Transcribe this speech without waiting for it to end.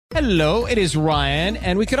Hello, it is Ryan,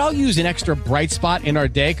 and we could all use an extra bright spot in our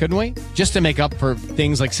day, couldn't we? Just to make up for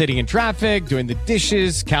things like sitting in traffic, doing the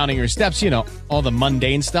dishes, counting your steps, all the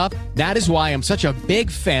mundane stuff. That is why I'm such a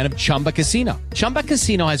big fan of Chumba Casino. Chumba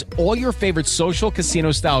Casino has all your favorite social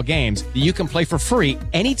casino-style games that you can play for free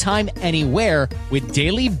anytime, anywhere with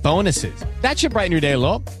daily bonuses. That should brighten your day a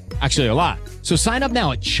little. Actually, a lot. So sign up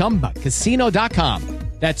now at ChumbaCasino.com.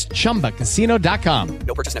 That's ChumbaCasino.com.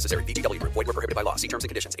 No purchase necessary. VGW Group. Void where prohibited by law. See terms and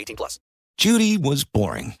conditions. 18+. Judy was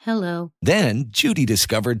boring. Hello. Then Judy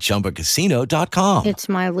discovered ChumbaCasino.com. It's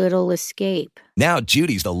my little escape. Now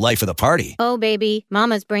Judy's the life of the party. Oh, baby,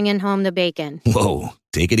 mama's bringing home the bacon. Whoa,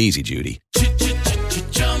 take it easy, Judy.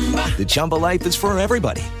 The Chumba life is for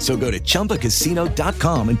everybody. So go to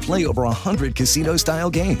ChumbaCasino.com and play over 100 casino-style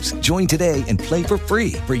games. Join today and play for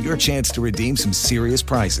free for your chance to redeem some serious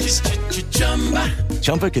prizes.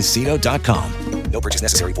 ChumbaCasino.com. No purchase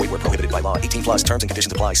necessary. Void where prohibited by law. 18+. Terms and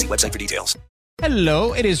conditions apply. See website for details.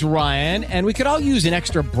 Hello, it is Ryan, and we could all use an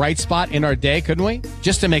extra bright spot in our day, couldn't we?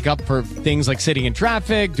 Just to make up for things like sitting in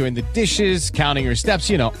traffic, doing the dishes, counting your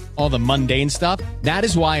steps, all the mundane stuff. That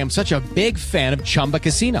is why I'm such a big fan of Chumba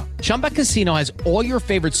Casino. Chumba Casino has all your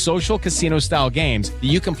favorite social casino-style games that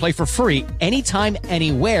you can play for free anytime,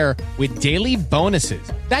 anywhere with daily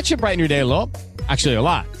bonuses. That should brighten your day a little. Actually, a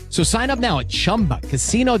lot. So sign up now at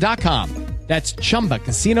ChumbaCasino.com. That's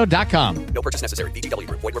ChumbaCasino.com. No purchase necessary. VGW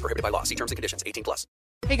Group. Void where prohibited by law. See terms and conditions. 18+.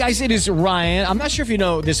 Hey guys, it is Ryan. I'm not sure if you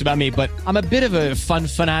know this about me, but I'm a bit of a fun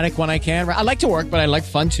fanatic when I can. I like to work, but I like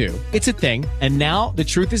fun too. It's a thing. And now the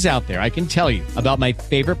truth is out there. I can tell you about my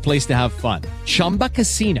favorite place to have fun. Chumba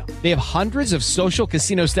Casino. They have hundreds of social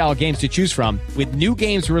casino style games to choose from with new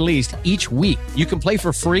games released each week. You can play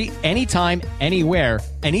for free anytime, anywhere.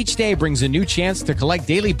 And each day brings a new chance to collect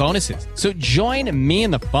daily bonuses. So join me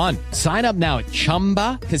in the fun. Sign up now at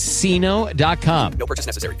ChumbaCasino.com. No purchase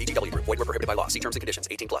necessary. VGW Group. Void where prohibited by law. See terms and conditions.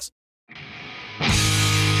 18+.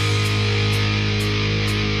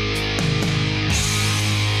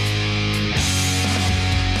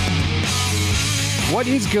 What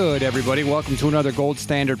is good, everybody? Welcome to another Gold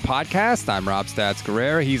Standard podcast. I'm Rob Stats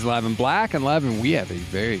Guerrera. He's Levin Black. And Levin, we have a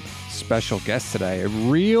very special guest today.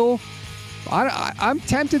 I'm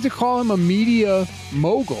tempted to call him a media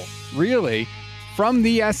mogul, really. From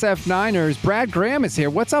the SF Niners, Brad Graham is here.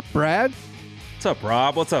 What's up, Brad? What's up,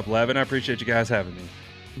 Rob? What's up, Levin? I appreciate you guys having me.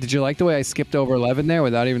 Did you like the way I skipped over Levin there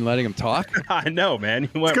without even letting him talk? I know, man.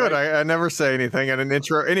 You went it's good. right. I never say anything in an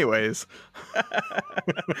intro anyways.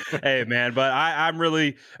 Hey, man, but I'm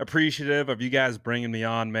really appreciative of you guys bringing me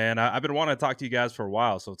on, man. I've been wanting to talk to you guys for a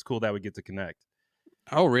while, so it's cool that we get to connect.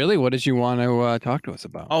 Oh, really? What did you want to talk to us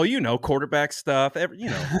about? Oh, quarterback stuff, everything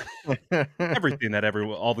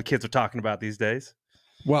that all the kids are talking about these days.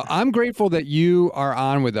 Well, I'm grateful that you are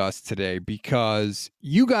on with us today because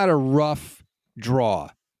you got a rough draw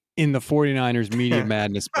in the 49ers Media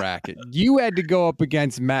Madness bracket. You had to go up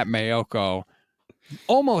against Matt Maiocco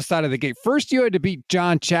almost out of the gate. First, you had to beat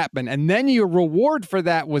John Chapman, and then your reward for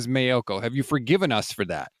that was Maiocco. Have you forgiven us for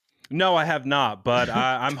that? No, I have not, but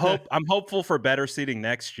I'm hopeful for better seating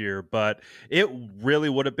next year. But it really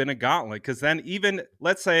would have been a gauntlet because then even,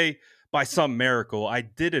 let's say, by some miracle, I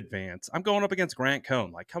did advance. I'm going up against Grant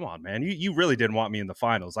Cohn. Like, come on, man. You really didn't want me in the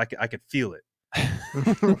finals. I could feel it.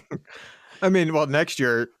 I mean, well, next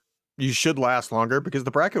year you should last longer because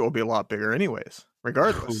the bracket will be a lot bigger anyways,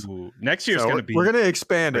 regardless. Ooh, next year's going to be... We're going to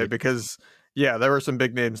expand it because, there were some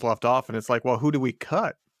big names left off, and it's like, well, who do we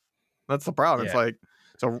cut? That's the problem. Yeah. It's like,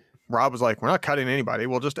 so Rob was like, we're not cutting anybody.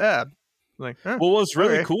 We'll just add. Like, well, what's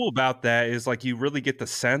really cool about that is like you really get the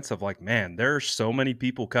sense of like, man, there are so many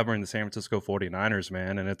people covering the San Francisco 49ers,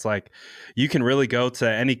 man. And it's like you can really go to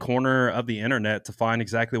any corner of the internet to find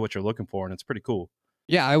exactly what you're looking for. And it's pretty cool.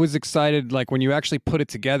 Yeah, I was excited. Like when you actually put it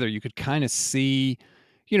together, you could kind of see,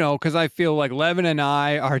 because I feel like Levin and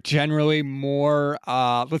I are generally more,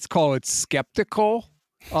 let's call it skeptical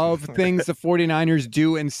of things the 49ers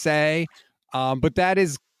do and say. But that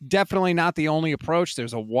is definitely not the only approach.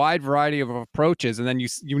 There's a wide variety of approaches. And then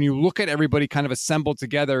when you look at everybody kind of assembled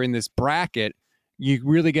together in this bracket, you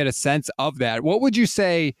really get a sense of that. What would you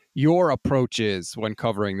say your approach is when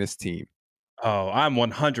covering this team? Oh, I'm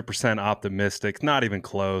 100% optimistic. Not even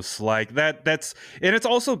close. Like that's, and it's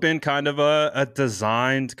also been kind of a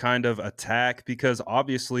designed kind of attack because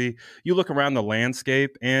obviously you look around the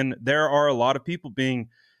landscape and there are a lot of people being,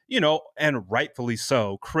 and rightfully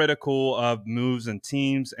so, critical of moves and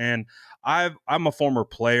teams. And I'm a former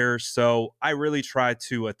player, so I really try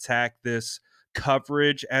to attack this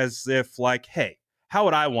coverage as if like, hey, how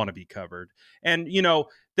would I want to be covered? And,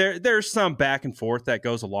 there's some back and forth that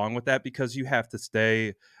goes along with that because you have to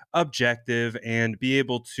stay objective and be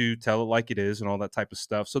able to tell it like it is and all that type of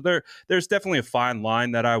stuff. So there's definitely a fine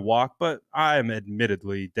line that I walk, but I am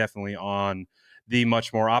admittedly definitely on the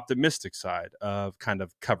much more optimistic side of kind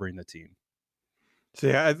of covering the team.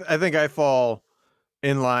 See, I think I fall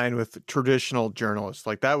in line with traditional journalists.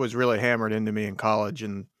 Like that was really hammered into me in college,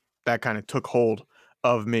 and that kind of took hold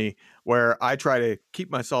of me, where I try to keep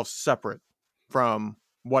myself separate from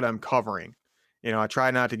what I'm covering. I try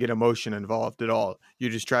not to get emotion involved at all. You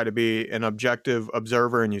just try to be an objective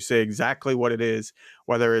observer and you say exactly what it is,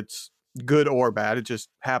 whether it's good or bad. It just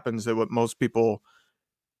happens that what most people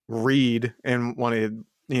read and want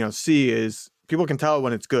to, see is people can tell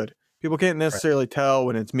when it's good. People can't necessarily tell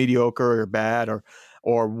when it's mediocre or bad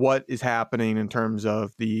or what is happening in terms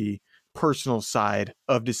of the personal side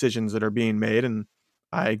of decisions that are being made. And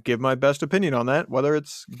I give my best opinion on that, whether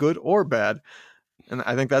it's good or bad. And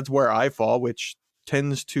I think that's where I fall, which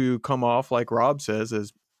tends to come off, like Rob says,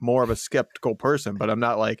 as more of a skeptical person. But I'm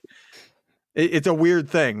not like, it's a weird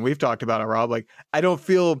thing. We've talked about it, Rob. Like, I don't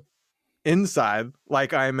feel inside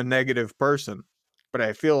like I'm a negative person, but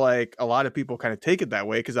I feel like a lot of people kind of take it that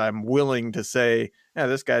way because I'm willing to say, yeah,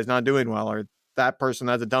 this guy's not doing well, or that person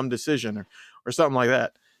has a dumb decision or something like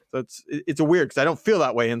that. So it's a weird, because I don't feel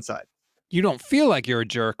that way inside. You don't feel like you're a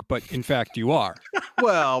jerk, but in fact you are.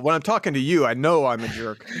 Well, when I'm talking to you, I know I'm a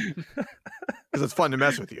jerk because it's fun to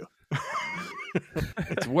mess with you.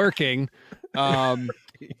 It's working.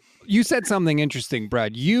 You said something interesting,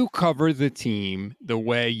 Brad. You cover the team the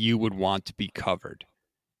way you would want to be covered.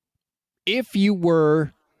 If you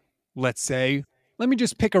were, let's say, let me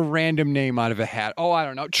just pick a random name out of a hat. Oh, I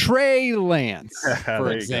don't know. Trey Lance,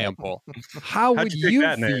 for example. How would you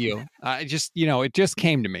feel? It just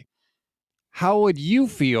came to me. How would you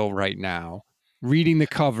feel right now reading the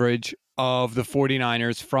coverage of the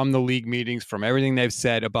 49ers from the league meetings, from everything they've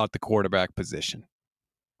said about the quarterback position?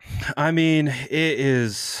 I mean, it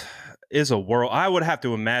is a world. I would have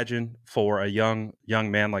to imagine for a young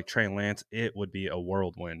man like Trey Lance, it would be a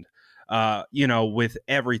whirlwind. With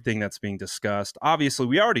everything that's being discussed. Obviously,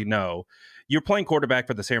 we already know you're playing quarterback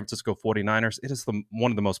for the San Francisco 49ers. It is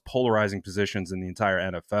one of the most polarizing positions in the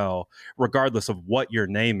entire NFL, regardless of what your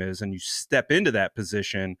name is. And you step into that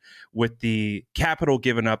position with the capital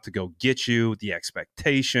given up to go get you, the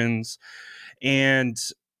expectations, and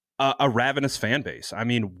a ravenous fan base. I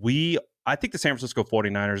mean, I think the San Francisco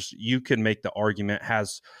 49ers, you can make the argument,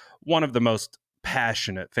 has one of the most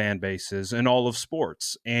passionate fan bases in all of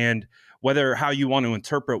sports. And how you want to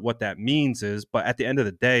interpret what that means is, but at the end of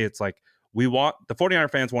the day, it's like the 49er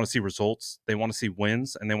fans want to see results, they want to see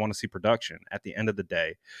wins, and they want to see production at the end of the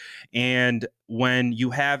day. And when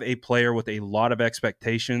you have a player with a lot of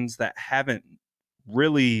expectations that haven't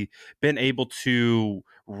really been able to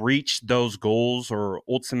reach those goals or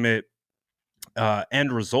ultimate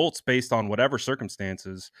end results based on whatever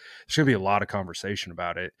circumstances, there's going to be a lot of conversation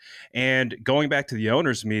about it. And going back to the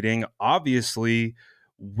owners meeting, obviously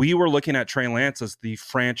we were looking at Trey Lance as the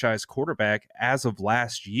franchise quarterback as of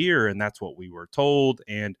last year, and that's what we were told,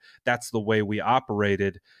 and that's the way we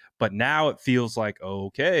operated. But now it feels like,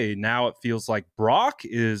 now it feels like Brock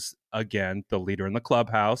is, again, the leader in the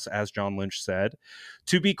clubhouse, as John Lynch said,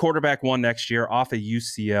 to be quarterback one next year off a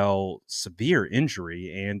UCL severe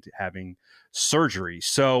injury and having surgery.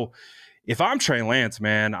 So if I'm Trey Lance,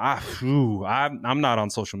 man, I'm not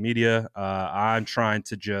on social media. I'm trying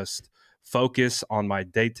to just focus on my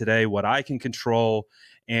day-to-day, what I can control,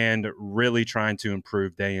 and really trying to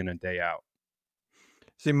improve day in and day out.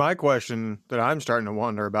 See, my question that I'm starting to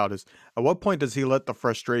wonder about is, at what point does he let the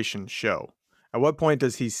frustration show? At what point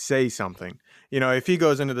does he say something? If he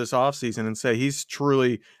goes into this offseason and say he's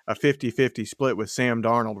truly a 50-50 split with Sam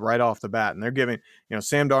Darnold right off the bat, and they're giving,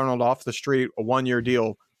 Sam Darnold off the street, a 1-year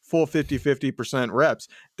deal, full 50% reps,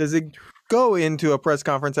 does he go into a press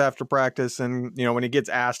conference after practice and, when he gets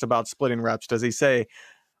asked about splitting reps, does he say,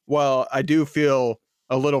 well, I do feel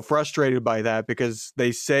a little frustrated by that because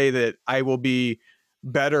they say that I will be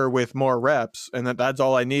better with more reps and that's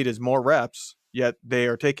all I need is more reps, yet they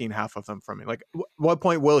are taking half of them from me? Like, what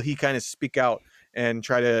point will he kind of speak out and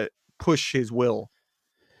try to push his will?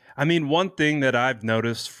 I mean, one thing that I've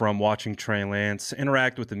noticed from watching Trey Lance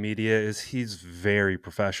interact with the media is he's very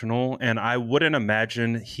professional, and I wouldn't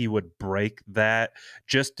imagine he would break that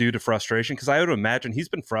just due to frustration, because I would imagine he's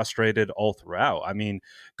been frustrated all throughout. I mean,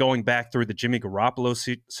 going back through the Jimmy Garoppolo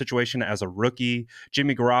situation as a rookie,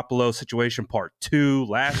 Jimmy Garoppolo situation part 2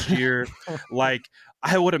 last year, like,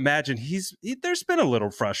 I would imagine there's been a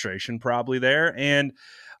little frustration probably there. And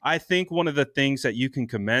I think one of the things that you can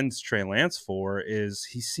commend Trey Lance for is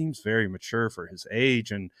he seems very mature for his age.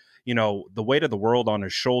 And, the weight of the world on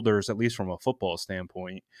his shoulders, at least from a football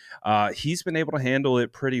standpoint. He's been able to handle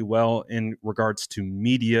it pretty well in regards to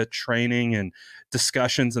media training and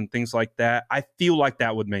discussions and things like that. I feel like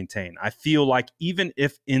that would maintain. I feel like even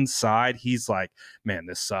if inside he's like, man,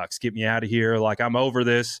 this sucks, get me out of here, like I'm over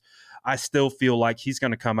this, I still feel like he's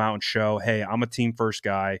going to come out and show, hey, I'm a team first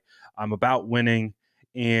guy. I'm about winning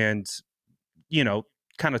and,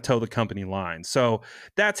 kind of toe the company line. So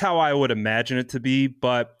that's how I would imagine it to be.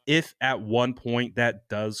 But if at one point that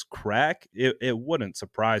does crack, it wouldn't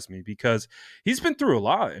surprise me because he's been through a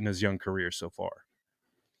lot in his young career so far.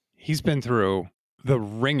 He's been through the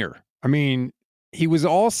ringer. I mean, he was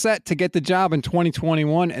all set to get the job in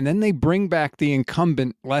 2021, and then they bring back the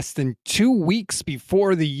incumbent less than 2 weeks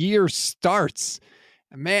before the year starts.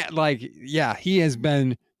 Man, he has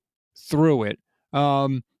been through it.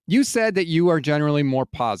 You said that you are generally more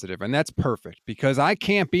positive, and that's perfect because I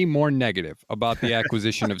can't be more negative about the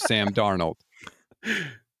acquisition of Sam Darnold.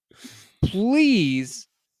 Please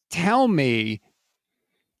tell me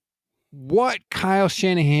what Kyle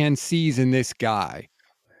Shanahan sees in this guy,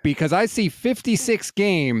 because I see 56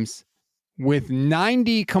 games with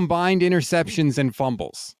 90 combined interceptions and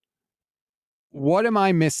fumbles. What am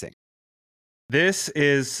I missing? This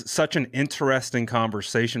is such an interesting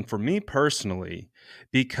conversation for me personally,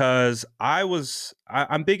 because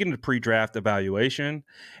I'm big into pre-draft evaluation,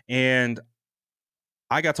 and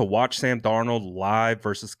I got to watch Sam Darnold live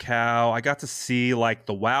versus Cal. I got to see like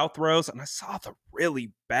the wow throws, and I saw the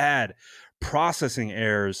really bad processing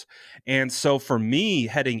errors. And so for me,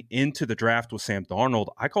 heading into the draft with Sam Darnold,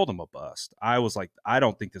 I called him a bust. I was like, I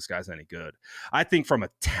don't think this guy's any good. I think from a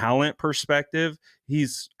talent perspective,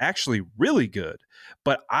 he's actually really good.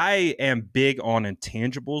 But I am big on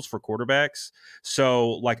intangibles for quarterbacks.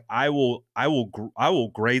 So like I will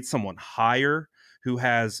grade someone higher who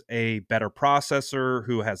has a better processor,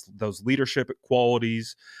 who has those leadership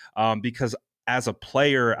qualities, because as a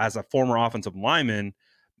player, as a former offensive lineman,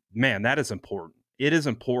 man, that is important. It is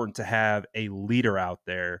important to have a leader out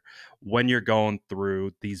there when you're going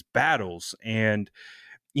through these battles. And,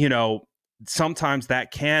 sometimes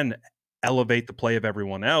that can elevate the play of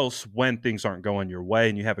everyone else when things aren't going your way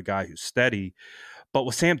and you have a guy who's steady. But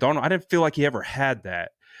with Sam Darnold, I didn't feel like he ever had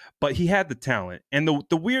that. But he had the talent. And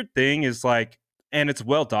the weird thing is and it's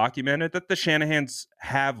well documented that the Shanahans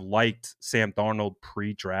have liked Sam Darnold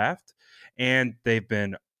pre-draft, and they've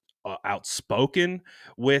been outspoken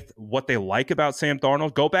with what they like about Sam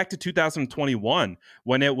Darnold. Go back to 2021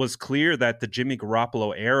 when it was clear that the Jimmy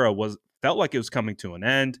Garoppolo era felt like it was coming to an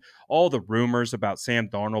end. All the rumors about Sam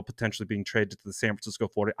Darnold potentially being traded to the San Francisco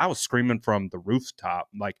 40, I was screaming from the rooftop,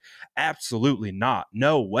 like, absolutely not.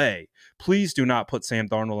 No way. Please do not put Sam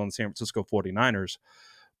Darnold on the San Francisco 49ers.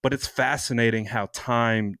 But it's fascinating how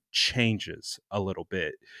time changes a little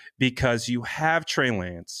bit because you have Trey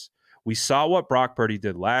Lance. We saw what Brock Purdy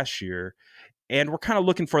did last year, and we're kind of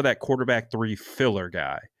looking for that quarterback 3 filler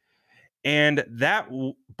guy. And that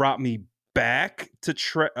brought me back to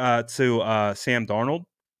Sam Darnold.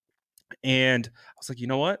 And I was like, you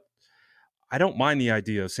know what? I don't mind the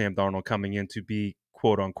idea of Sam Darnold coming in to be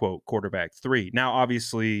quote unquote quarterback 3. Now,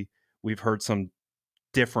 obviously, we've heard some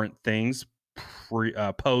different things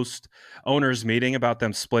post owners meeting about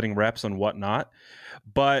them splitting reps and whatnot.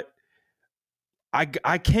 But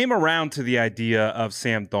I came around to the idea of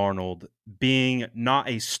Sam Darnold being not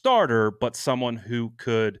a starter, but someone who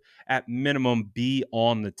could, at minimum, be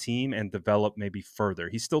on the team and develop maybe further.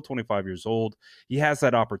 He's still 25 years old. He has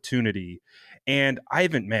that opportunity. And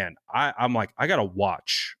I'm like, I got to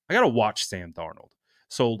watch Sam Darnold.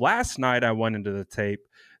 So last night I went into the tape.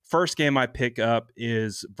 First game I pick up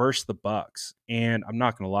is versus the Bucks. And I'm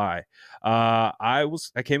not going to lie.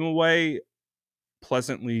 I came away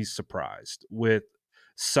pleasantly surprised with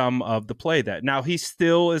some of the play that now he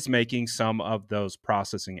still is making some of those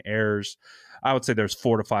processing errors. I would say there's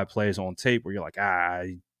 4 to 5 plays on tape where you're like,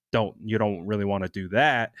 you don't really want to do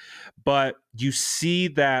that, but you see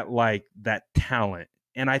that talent.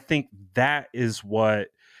 And I think that is what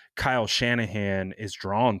Kyle Shanahan is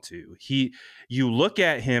drawn to. You look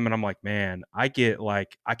at him and I'm like, man, I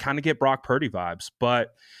kind of get Brock Purdy vibes,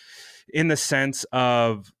 but in the sense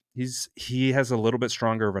of he has a little bit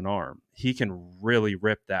stronger of an arm. He can really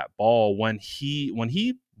rip that ball when he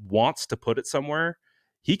wants to put it somewhere.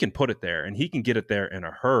 He can put it there and he can get it there in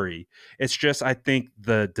a hurry. It's just, I think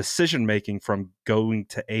the decision making from going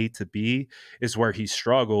to A to B is where he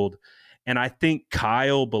struggled. And I think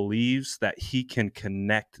Kyle believes that he can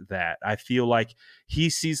connect that. I feel like he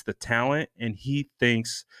sees the talent and he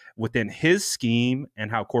thinks within his scheme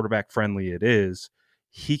and how quarterback friendly it is,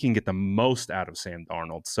 he can get the most out of Sam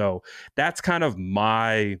Darnold. So that's kind of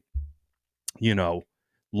my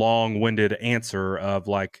long-winded answer of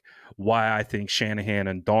like why I think Shanahan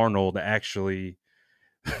and Darnold actually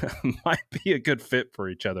might be a good fit for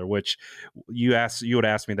each other, which you would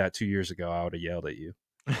ask me that 2 years ago, I would have yelled at you.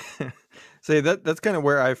 See, that's kind of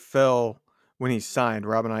where I fell when he signed.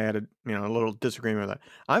 Rob and I had a little disagreement with that.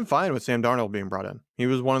 I'm fine with Sam Darnold being brought in. He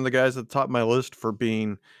was one of the guys at the top of my list for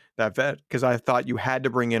being that vet, because I thought you had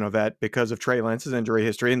to bring in a vet because of Trey Lance's injury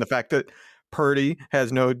history and the fact that Purdy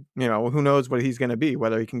has no, who knows what he's going to be,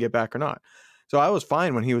 whether he can get back or not. So I was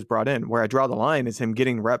fine when he was brought in. Where I draw the line is him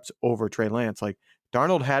getting reps over Trey Lance. Like,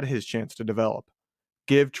 Darnold had his chance to develop.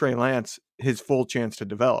 Give Trey Lance his full chance to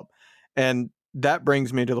develop. And that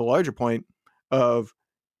brings me to the larger point of,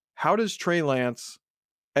 how does Trey Lance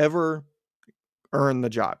ever earn the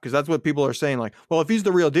job? Because that's what people are saying. Like, well, if he's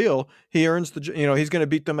the real deal, he earns he's going to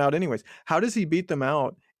beat them out anyways. How does he beat them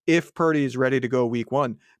out if Purdy is ready to go week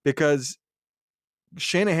one? Because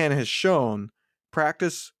Shanahan has shown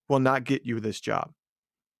practice will not get you this job.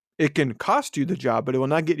 It can cost you the job, but it will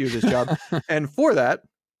not get you this job. And for that,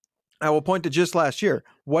 I will point to just last year.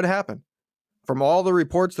 What happened? From all the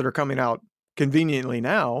reports that are coming out conveniently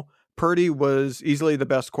now, Purdy was easily the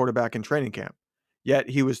best quarterback in training camp. Yet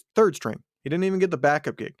he was third string. He didn't even get the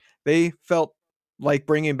backup gig. They felt like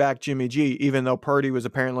bringing back Jimmy G, even though Purdy was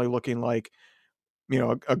apparently looking like,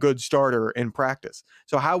 a good starter in practice.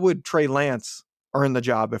 So how would Trey Lance earn the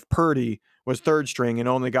job if Purdy was third string and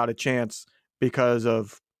only got a chance because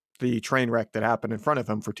of the train wreck that happened in front of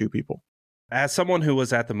him for two people? As someone who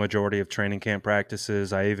was at the majority of training camp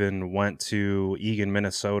practices, I even went to Eagan,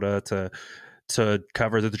 Minnesota to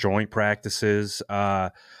cover the joint practices.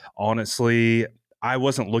 Honestly, I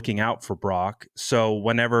wasn't looking out for Brock. So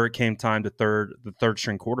whenever it came time to the third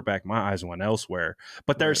string quarterback, my eyes went elsewhere.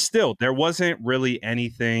 But there wasn't really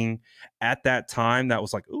anything at that time that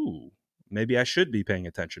was like, ooh, maybe I should be paying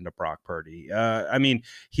attention to Brock Purdy.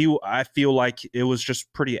 I feel like it was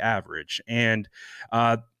just pretty average. And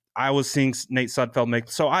I was seeing Nate Sudfeld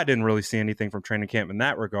so I didn't really see anything from training camp in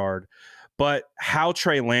that regard. But how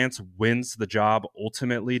Trey Lance wins the job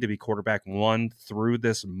ultimately to be quarterback one through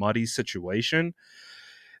this muddy situation,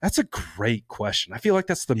 that's a great question. I feel like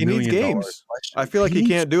that's the $1 million games. question. I feel like he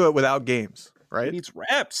can't do it without games, right? He needs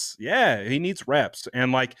reps. Yeah, he needs reps.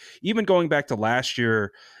 And like, even going back to last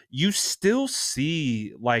year, you still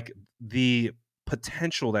see like the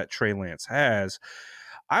potential that Trey Lance has.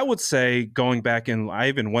 I would say, going back, and I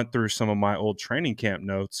even went through some of my old training camp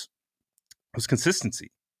notes, was consistency.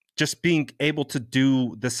 Just being able to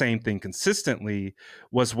do the same thing consistently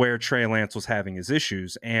was where Trey Lance was having his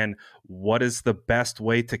issues. And what is the best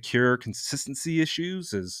way to cure consistency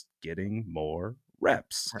issues is getting more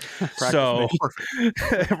reps. Right. So,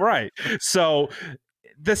 right. So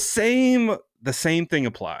the same thing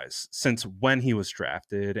applies since when he was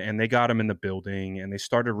drafted, and they got him in the building and they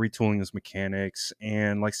started retooling his mechanics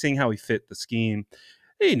and like seeing how he fit the scheme.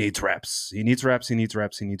 He needs reps. He needs reps. He needs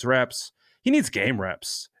reps. He needs reps. He needs game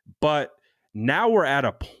reps. But now we're at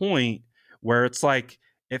a point where it's like,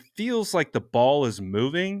 it feels like the ball is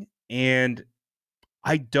moving, and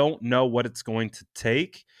I don't know what it's going to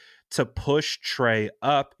take to push Trey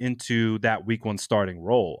up into that week one starting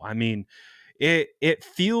role. I mean, it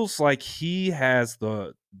feels like he has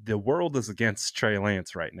the world is against Trey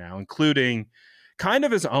Lance right now, including kind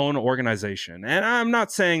of his own organization. And I'm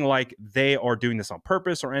not saying like they are doing this on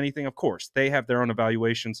purpose or anything. Of course, they have their own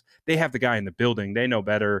evaluations. They have the guy in the building. They know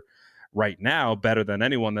better right now, better than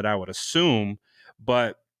anyone that I would assume.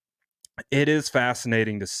 But it is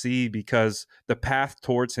fascinating to see, because the path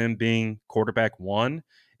towards him being quarterback one,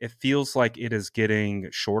 it feels like it is getting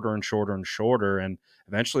shorter and shorter and shorter, and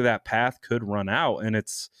eventually that path could run out. And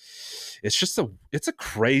it's a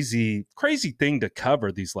crazy thing to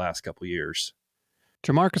cover these last couple of years.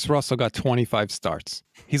 Jamarcus Russell got 25 starts.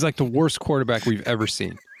 He's like the worst quarterback we've ever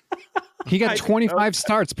seen. He got 25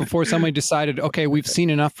 starts before somebody decided, okay, we've seen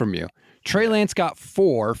enough from you. Trey Lance got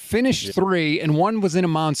 4, finished 3, and 1 was in a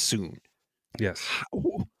monsoon. Yes.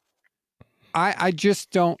 I just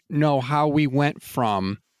don't know how we went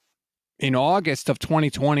from, in August of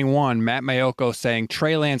 2021, Matt Maiocco saying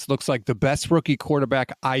Trey Lance looks like the best rookie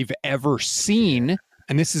quarterback I've ever seen.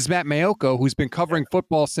 And this is Matt Maiocco, who's been covering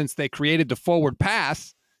football since they created the forward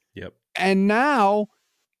pass. Yep. And now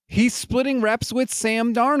he's splitting reps with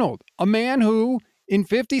Sam Darnold, a man who in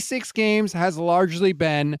 56 games has largely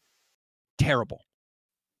been terrible.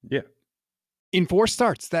 Yeah. In 4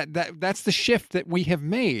 starts, that's the shift that we have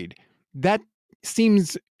made. That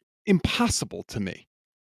seems impossible to me.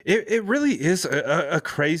 It really is a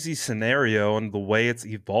crazy scenario, and the way it's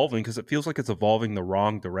evolving, because it feels like it's evolving the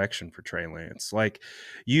wrong direction for Trey Lance. Like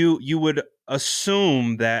you would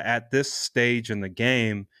assume that at this stage in the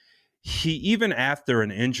game, he, even after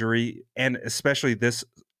an injury, and especially this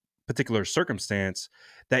particular circumstance,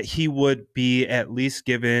 that he would be at least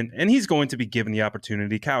given, and he's going to be given the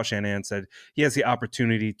opportunity. Kyle Shanahan said he has the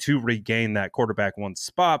opportunity to regain that quarterback one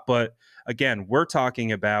spot. But again, we're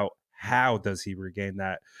talking about how does he regain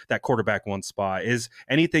that quarterback one spot? Is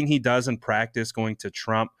anything he does in practice going to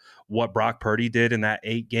trump what Brock Purdy did in that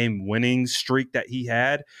 8-game winning streak that he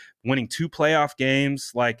had, winning 2 playoff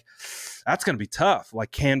games? Like, that's going to be tough.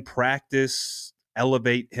 Like, can practice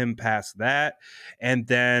elevate him past that? And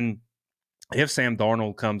then if Sam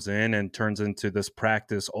Darnold comes in and turns into this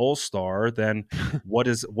practice all-star, then what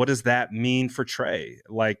does that mean for Trey?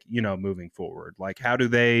 Like, moving forward, like, how do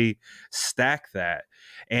they stack that?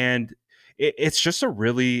 And it's just a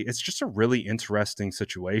really interesting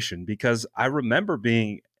situation, because I remember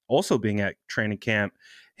being at training camp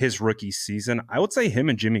his rookie season. I would say him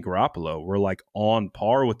and Jimmy Garoppolo were like on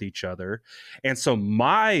par with each other. And so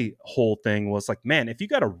my whole thing was like, man, if you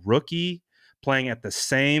got a rookie playing at the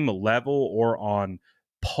same level or on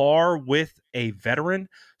par with a veteran,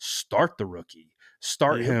 start the rookie.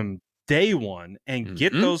 Start him day one and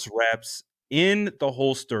get those reps in the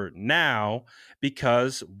holster now,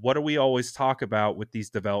 because what do we always talk about with these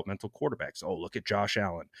developmental quarterbacks? Oh, look at Josh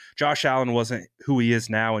Allen. Josh Allen wasn't who he is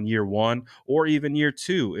now in year 1 or even year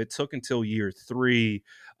 2. It took until year 3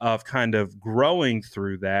 of kind of growing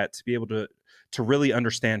through that to be able to really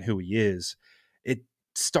understand who he is.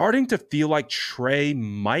 Starting to feel like Trey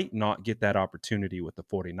might not get that opportunity with the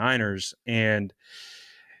 49ers, and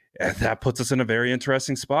that puts us in a very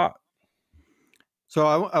interesting spot. So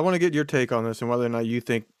I want to get your take on this and whether or not you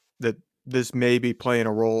think that this may be playing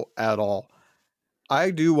a role at all.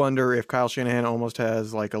 I do wonder if Kyle Shanahan almost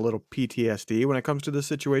has like a little PTSD when it comes to this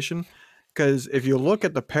situation, because if you look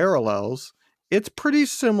at the parallels, it's pretty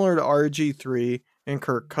similar to RG3 and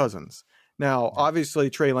Kirk Cousins. Now, obviously,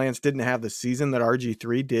 Trey Lance didn't have the season that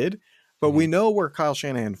RG3 did, but we know where Kyle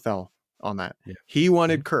Shanahan fell on that. Yeah. He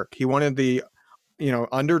wanted Kirk. He wanted the,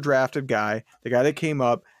 underdrafted guy, the guy that came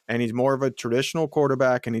up, and he's more of a traditional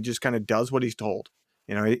quarterback, and he just kind of does what he's told.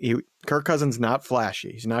 Kirk Cousins not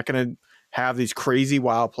flashy. He's not going to have these crazy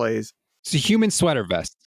wild plays. It's a human sweater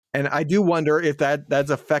vest. And I do wonder if that's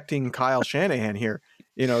affecting Kyle Shanahan here,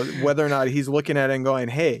 whether or not he's looking at it and going,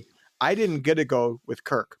 hey, I didn't get to go with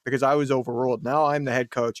Kirk because I was overruled. Now I'm the head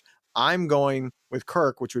coach. I'm going with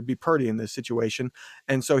Kirk, which would be Purdy in this situation.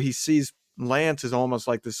 And so he sees Lance as almost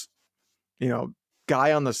like this,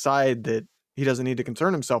 guy on the side that he doesn't need to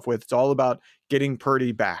concern himself with. It's all about getting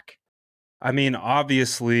Purdy back. I mean,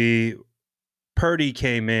 obviously, Purdy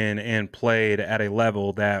came in and played at a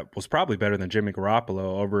level that was probably better than Jimmy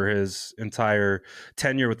Garoppolo over his entire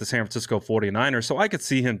tenure with the San Francisco 49ers. So I could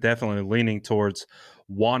see him definitely leaning towards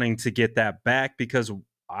wanting to get that back, because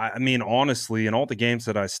I mean, honestly, in all the games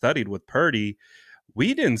that I studied with Purdy,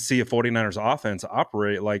 we didn't see a 49ers offense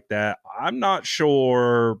operate like that. I'm not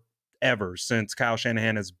sure ever since Kyle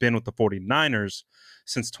Shanahan has been with the 49ers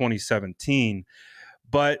since 2017.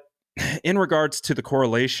 But in regards to the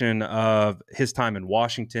correlation of his time in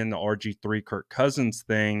Washington, the RG3 Kirk Cousins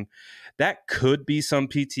thing, that could be some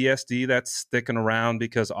PTSD that's sticking around,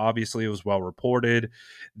 because obviously it was well reported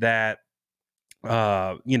that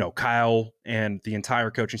Kyle and the entire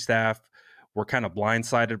coaching staff were kind of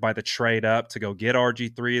blindsided by the trade up to go get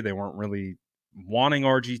RG3. They weren't really wanting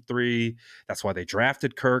RG3. That's why they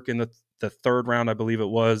drafted Kirk in the 3rd round, I believe it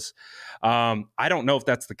was. I don't know if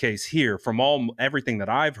that's the case here. From everything that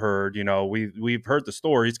I've heard, we've heard the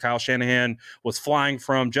stories. Kyle Shanahan was flying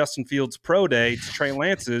from Justin Fields' pro day to Trey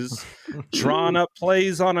Lance's, drawing up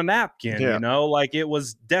plays on a napkin. Yeah. Like it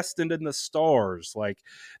was destined in the stars, like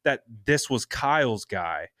that this was Kyle's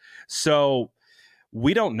guy. So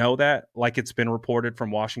we don't know that, like it's been reported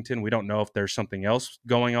from Washington. We don't know if there's something else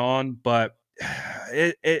going on, but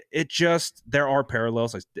it just, there are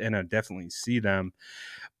parallels, and I definitely see them.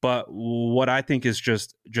 But what I think is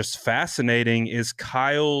just fascinating is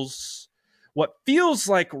Kyle's, what feels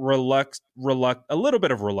like a little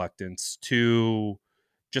bit of reluctance to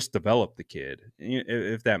just develop the kid,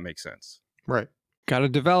 if that makes sense. Right. Got to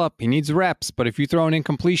develop. He needs reps. But if you throw an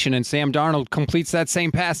incompletion and Sam Darnold completes that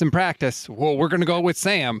same pass in practice, well, we're going to go with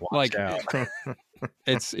Sam. Watch out.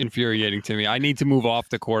 It's infuriating to me. I need to move off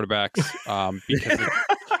the quarterbacks because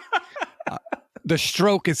the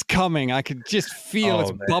stroke is coming. I could just feel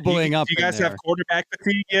it's bubbling up. Do you guys have quarterback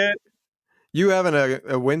fatigue yet? You having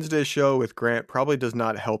a Wednesday show with Grant probably does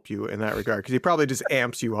not help you in that regard, because he probably just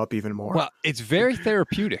amps you up even more. Well, it's very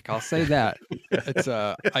therapeutic. I'll say that. It's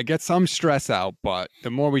I get some stress out, but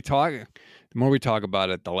the more we talk about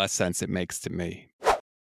it, the less sense it makes to me.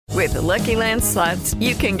 With the Lucky Land Slots,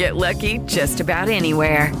 you can get lucky just about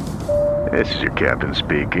anywhere. This is your captain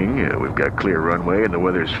speaking. We've got clear runway and the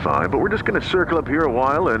weather's fine, but we're just going to circle up here a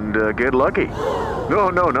while and get lucky. No,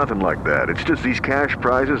 nothing like that. It's just these cash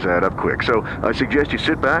prizes add up quick. So I suggest you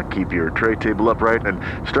sit back, keep your tray table upright, and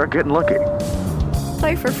start getting lucky.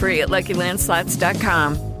 Play for free at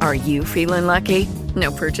LuckyLandSlots.com. Are you feeling lucky?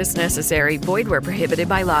 No purchase necessary. Void where prohibited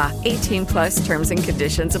by law. 18 plus terms and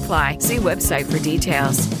conditions apply. See website for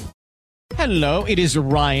details. Hello, it is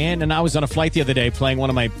Ryan, and I was on a flight the other day playing one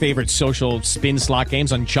of my favorite social spin slot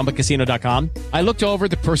games on ChumbaCasino.com. I looked over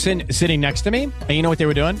at the person sitting next to me, and you know what they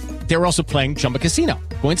were doing? They were also playing Chumba Casino.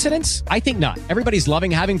 Coincidence? I think not. Everybody's loving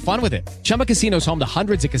having fun with it. Chumba Casino is home to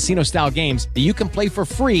hundreds of casino-style games that you can play for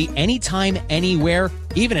free anytime, anywhere,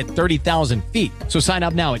 even at 30,000 feet. So sign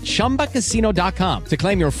up now at ChumbaCasino.com to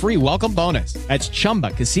claim your free welcome bonus. That's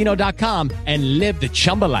ChumbaCasino.com and live the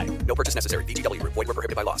Chumba life. No purchase necessary. VGW. Void where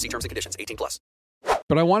prohibited by law. See terms and conditions. 18 plus.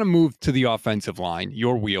 But I want to move to the offensive line,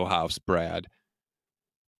 your wheelhouse, Brad.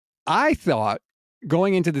 I thought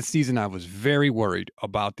going into the season, I was very worried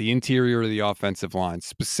about the interior of the offensive line,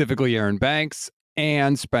 specifically Aaron Banks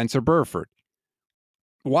and Spencer Burford.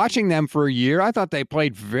 Watching them for a year, I thought they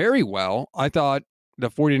played very well. I thought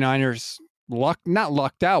the 49ers not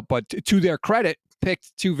lucked out, but to their credit,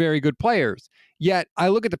 picked two very good players. Yet I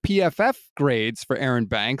look at the PFF grades for Aaron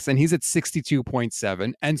Banks, and he's at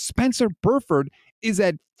 62.7, and Spencer Burford is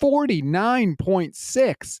at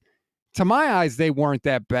 49.6. To my eyes, they weren't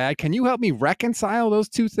that bad. Can you help me reconcile those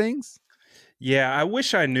two things? Yeah, I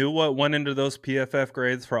wish I knew what went into those PFF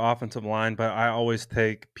grades for offensive line, but I always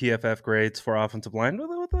take PFF grades for offensive line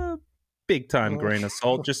with a big time grain of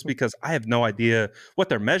salt, just because I have no idea what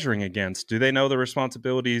they're measuring against. Do they know the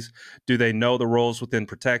responsibilities? Do they know the roles within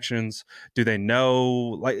protections? Do they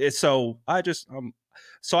know so I just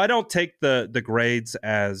so I don't take the grades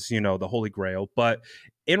as, the holy grail, but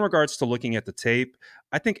in regards to looking at the tape,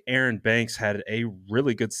 I think Aaron Banks had a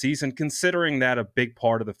really good season, considering that a big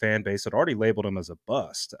part of the fan base had already labeled him as a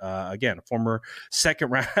bust. Again, a former second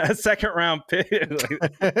round pick.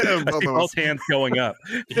 I see both hands going up.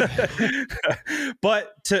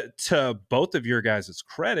 But to both of your guys'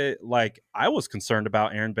 credit, I was concerned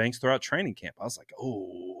about Aaron Banks throughout training camp. I was like,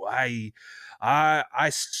 I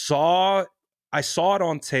saw it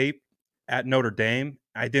on tape at Notre Dame.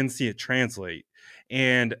 I didn't see it translate.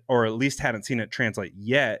 Or at least hadn't seen it translate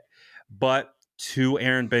yet. But to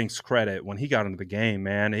Aaron Banks' credit, when he got into the game,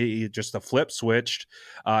 man, he just a flip switched.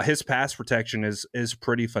 His pass protection is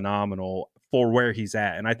pretty phenomenal for where he's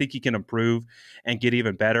at. And I think he can improve and get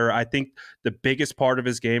even better. I think the biggest part of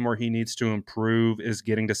his game where he needs to improve is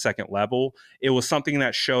getting to second level. It was something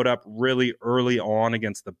that showed up really early on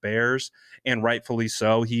against the Bears, and rightfully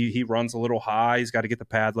so. He runs a little high. He's got to get the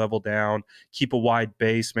pad level down, keep a wide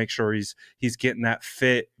base, make sure he's getting that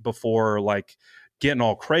fit before getting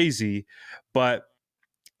all crazy. But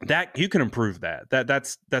that you can improve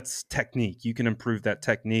that's technique. You can improve that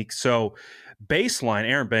technique. So baseline,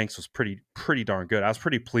 Aaron Banks was pretty darn good. I was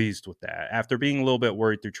pretty pleased with that after being a little bit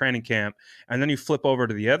worried through training camp. And then you flip over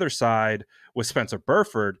to the other side with Spencer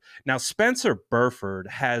Burford. Now, Spencer Burford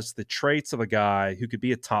has the traits of a guy who could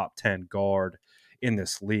be a top 10 guard in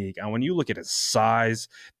this league. And when you look at his size,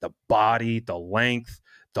 the body, the length,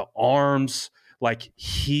 the arms,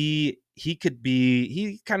 he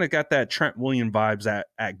kind of got that Trent Williams vibes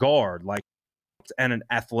at guard, and an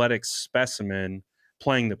athletic specimen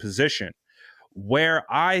playing the position. Where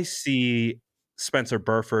I see Spencer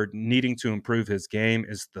Burford needing to improve his game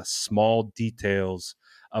is the small details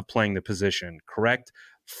of playing the position. Correct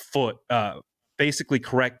foot, basically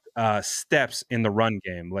correct steps in the run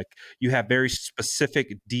game. You have very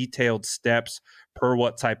specific, detailed steps per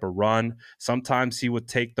what type of run. Sometimes he would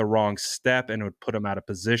take the wrong step and it would put him out of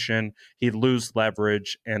position. He'd lose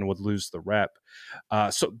leverage and would lose the rep.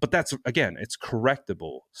 But that's, again, it's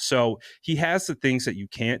correctable. So he has the things that you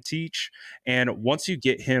can't teach. And once you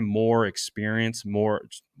get him more experience, more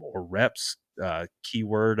reps,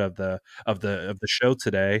 keyword of the show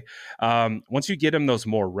today. Once you get him those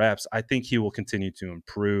more reps, I think he will continue to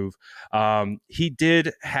improve. He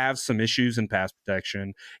did have some issues in pass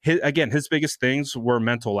protection. His biggest things were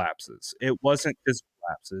mental lapses. It wasn't physical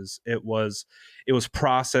lapses. It was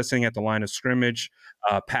processing at the line of scrimmage,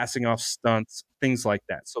 passing off stunts, things like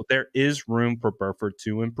that. So there is room for Burford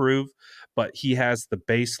to improve, but he has the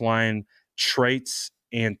baseline traits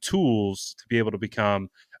and tools to be able to become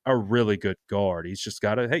a really good guard. He's just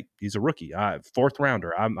got he's a rookie, fourth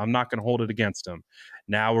rounder. I'm not going to hold it against him.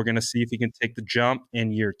 Now we're going to see if he can take the jump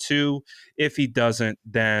in year 2. If he doesn't,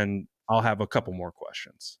 then I'll have a couple more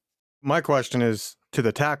questions. My question is to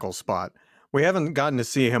the tackle spot. We haven't gotten to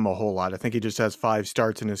see him a whole lot. I think he just has 5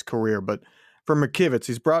 starts in his career. But for McKivitz,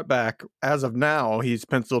 he's brought back, as of now, he's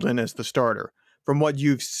penciled in as the starter. From what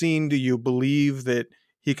you've seen, do you believe that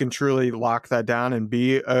he can truly lock that down and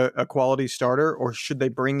be a quality starter? Or should they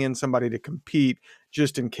bring in somebody to compete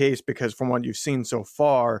just in case? Because from what you've seen so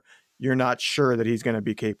far, you're not sure that he's going to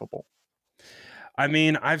be capable. I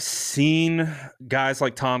mean, I've seen guys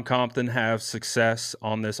like Tom Compton have success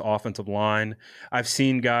on this offensive line. I've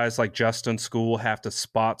seen guys like Justin School have to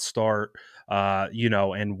spot start,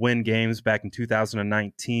 and win games back in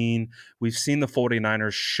 2019. We've seen the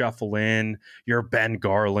 49ers shuffle in your Ben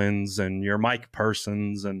Garlands and your Mike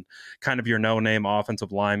Persons and kind of your no-name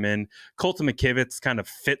offensive linemen. Colton McKivitz kind of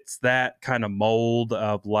fits that kind of mold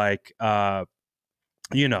of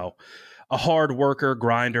a hard worker,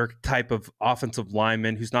 grinder type of offensive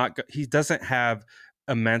lineman he doesn't have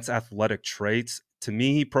immense athletic traits. To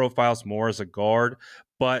me, he profiles more as a guard,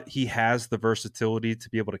 but he has the versatility to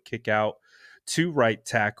be able to kick out to right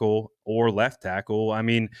tackle or left tackle. I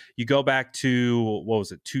mean, you go back to,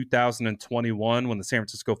 2021 when the San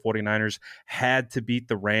Francisco 49ers had to beat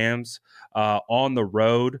the Rams on the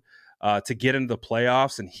road to get into the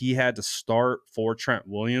playoffs, and he had to start for Trent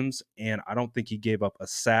Williams, and I don't think he gave up a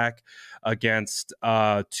sack against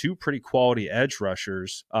 2 pretty quality edge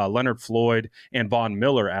rushers, Leonard Floyd and Von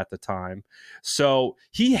Miller at the time. So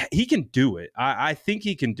he can do it. I think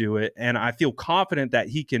he can do it, and I feel confident that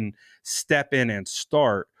he can step in and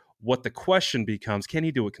start. What the question becomes, can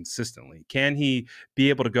he do it consistently? Can he be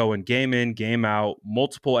able to go in, game out,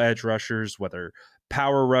 multiple edge rushers, whether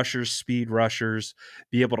power rushers, speed rushers,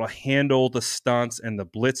 be able to handle the stunts and the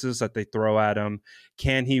blitzes that they throw at him?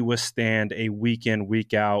 Can he withstand a week in,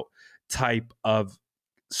 week out type of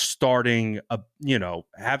starting,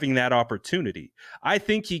 having that opportunity? I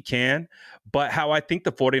think he can, but how I think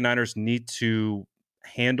the 49ers need to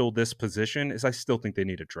handle this position is I still think they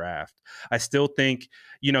need a draft. I still think,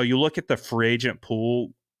 you look at the free agent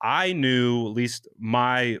pool. I knew, at least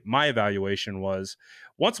my evaluation was,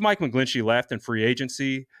 once Mike McGlinchey left in free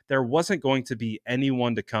agency, there wasn't going to be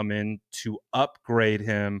anyone to come in to upgrade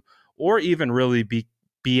him or even really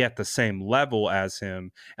be at the same level as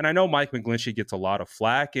him. And I know Mike McGlinchey gets a lot of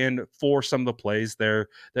flack, and for some of the plays there,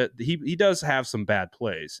 that he does have some bad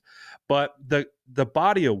plays, but the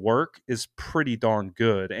body of work is pretty darn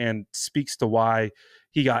good and speaks to why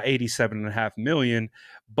he got $87.5 million.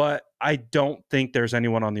 But I don't think there's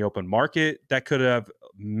anyone on the open market that could have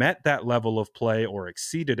met that level of play or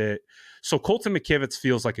exceeded it. So Colton McKivitz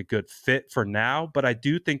feels like a good fit for now, but I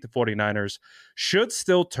do think the 49ers should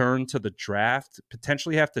still turn to the draft,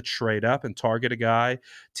 potentially have to trade up and target a guy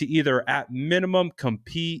to either at minimum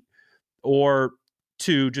compete or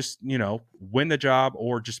to just, win the job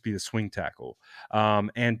or just be the swing tackle,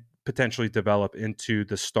 and potentially develop into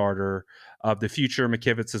the starter of the future.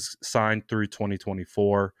 McKivitz is signed through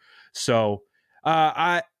 2024. So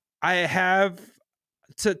I have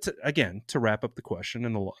to wrap up the question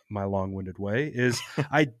in my long-winded way is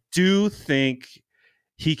I do think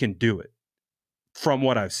he can do it from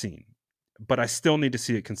what I've seen, but I still need to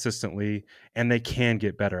see it consistently, and they can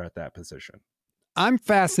get better at that position. I'm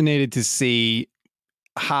fascinated to see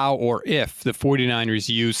how or if the 49ers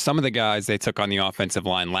use some of the guys they took on the offensive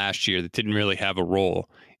line last year that didn't really have a role.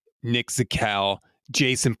 Nick Zakelj,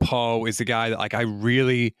 Jason Poe is a guy that I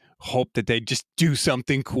really hope that they just do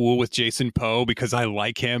something cool with Jason Poe, because I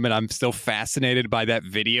like him and I'm still fascinated by that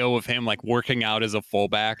video of him working out as a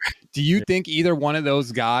fullback. Do you think either one of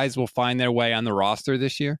those guys will find their way on the roster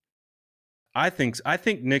this year? I think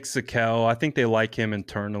Nick Zakelj, I think they like him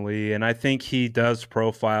internally, and I think he does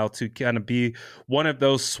profile to kind of be one of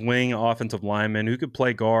those swing offensive linemen who could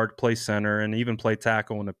play guard, play center, and even play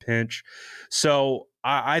tackle in a pinch. So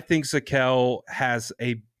I think Zakelj has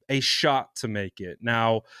a shot to make it.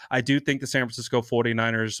 Now, I do think the San Francisco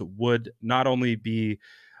 49ers would not only be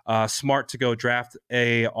smart to go draft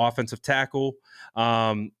a offensive tackle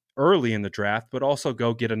early in the draft, but also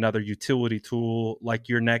go get another utility tool like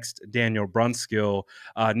your next Daniel Brunskill.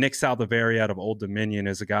 Nick Saldivari out of Old Dominion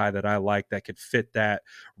is a guy that I like that could fit that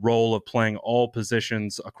role of playing all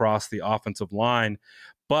positions across the offensive line.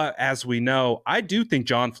 But as we know, I do think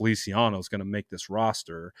John Feliciano is going to make this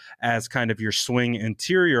roster as kind of your swing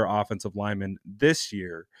interior offensive lineman this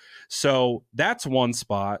year. So that's one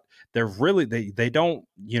spot. They're really, they don't,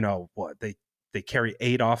 they carry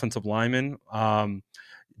 8 offensive linemen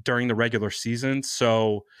during the regular season.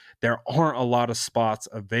 So there aren't a lot of spots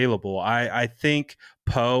available. I think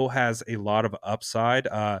Poe has a lot of upside.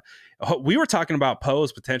 We were talking about Poe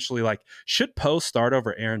as potentially should Poe start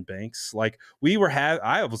over Aaron Banks?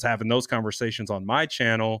 I was having those conversations on my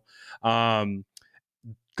channel.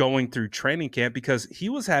 going through training camp, because he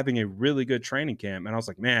was having a really good training camp. And I was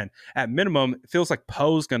like, man, at minimum, it feels like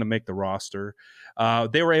Poe's going to make the roster.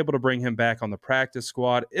 They were able to bring him back on the practice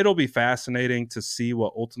squad. It'll be fascinating to see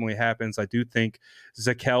what ultimately happens. I do think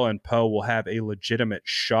Zakelj and Poe will have a legitimate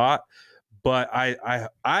shot, but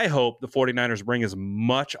I hope the 49ers bring as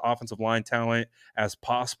much offensive line talent as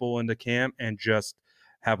possible into camp and just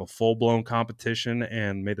have a full-blown competition,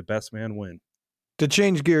 and may the best man win. To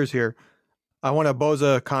change gears here, I want a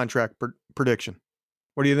Bosa contract prediction.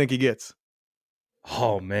 What do you think he gets?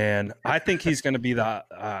 Oh, man. I think he's going to be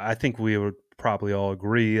I think we would probably all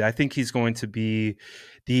agree. I think he's going to be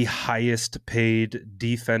the highest paid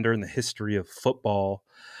defender in the history of football.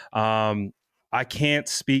 I can't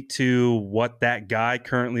speak to what that guy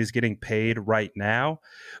currently is getting paid right now,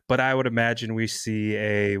 but I would imagine we see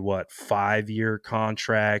a 5-year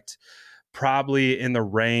contract, probably in the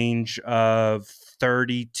range of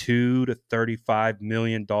 $32 to $35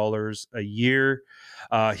 million a year.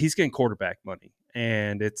 He's getting quarterback money.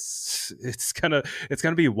 And it's gonna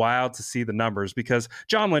be wild to see the numbers, because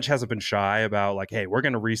John Lynch hasn't been shy about like, hey, we're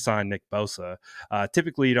gonna re-sign Nick Bosa.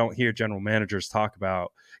 Typically, you don't hear general managers talk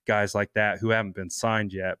about guys like that who haven't been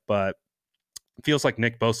signed yet, but it feels like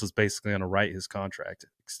Nick Bosa is basically gonna write his contract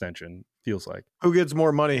extension. Feels like. Who gets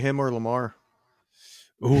more money, him or Lamar?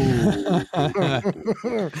 Ooh,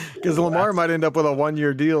 because Lamar might end up with a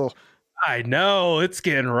 1-year deal. I know it's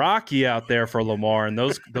getting rocky out there for Lamar, and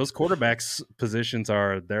those quarterbacks positions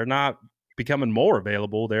they're not becoming more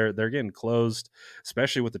available. They're getting closed,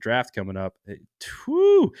 especially with the draft coming up.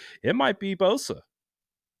 It might be Bosa.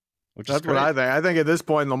 That's what I think. I think at this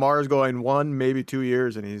point Lamar is going 1, maybe 2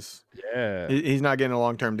 years, and he's not getting a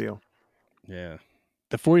long-term deal. Yeah.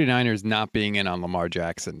 The 49ers not being in on Lamar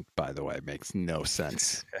Jackson, by the way, makes no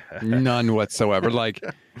sense. None whatsoever. Like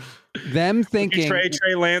them thinking. Would you trade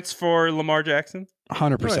Trey Lance for Lamar Jackson?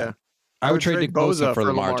 100%. Oh, yeah. I would trade Nick Bosa for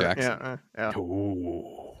Lamar Jackson. Yeah.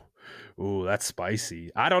 Ooh, that's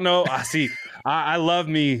spicy. I don't know. I love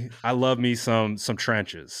me some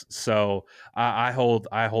trenches. So I hold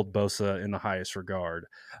Bosa in the highest regard.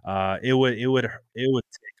 It would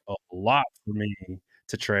take a lot for me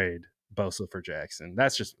to trade Bosa for Jackson.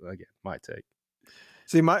 That's just, again, my take.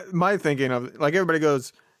 See, my thinking of, like, everybody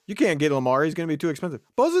goes, you can't get Lamar, he's going to be too expensive.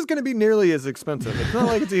 Bosa's going to be nearly as expensive. It's not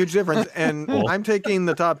like it's a huge difference. And I'm taking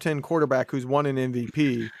the top 10 quarterback who's won an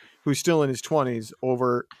MVP, who's still in his 20s,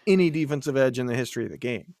 over any defensive edge in the history of the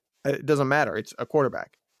game. It doesn't matter. It's a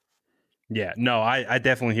quarterback. Yeah, no, I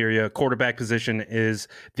definitely hear you. Quarterback position is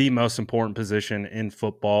the most important position in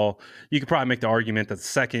football. You could probably make the argument that the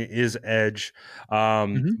second is edge,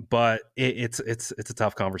 but it's a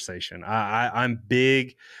tough conversation. I'm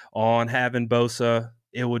big on having Bosa.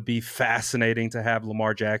 It would be fascinating to have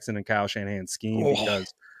Lamar Jackson and Kyle Shanahan's scheme,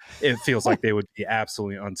 because it feels like they would be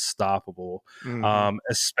absolutely unstoppable.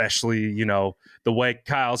 Especially, the way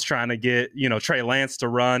Kyle's trying to get, Trey Lance to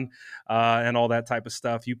run and all that type of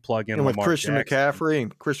stuff. You plug in and with Lamar Christian Jackson. McCaffrey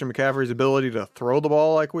and Christian McCaffrey's ability to throw the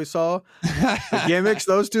ball like we saw, the gimmicks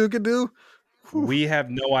those two could do. We have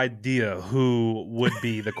no idea who would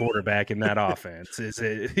be the quarterback in that offense. Is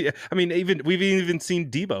it? I mean, we've even seen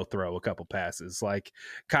Debo throw a couple passes. Like,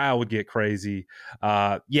 Kyle would get crazy.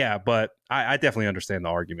 But I definitely understand the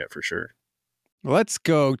argument for sure. Let's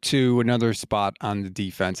go to another spot on the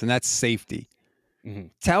defense, and that's safety.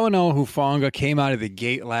 Talanoa Hufanga came out of the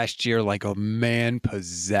gate last year like a man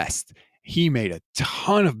possessed. He made a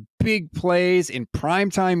ton of big plays in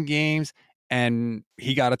primetime games, and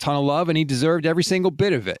he got a ton of love, and he deserved every single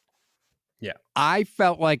bit of it. Yeah. I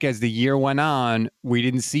felt like as the year went on, we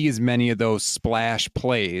didn't see as many of those splash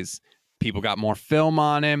plays. People got more film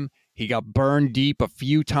on him. He got burned deep a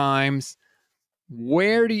few times.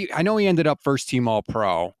 I know he ended up first team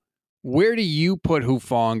All-Pro. Where do you put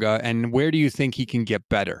Hufanga, and where do you think he can get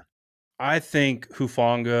better? I think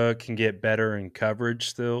Hufanga can get better in coverage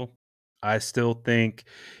still. I still think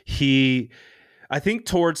I think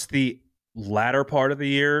towards the latter part of the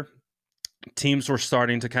year, teams were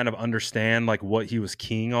starting to kind of understand like what he was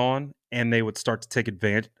keying on, and they would start to take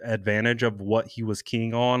advantage of what he was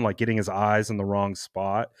keying on, like getting his eyes in the wrong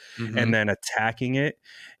spot and then attacking it.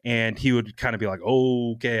 And he would kind of be like,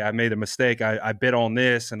 oh, okay, I made a mistake. I bit on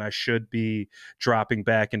this, and I should be dropping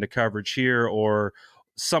back into coverage here, or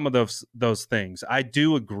some of those things. I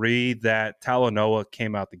do agree that Talanoa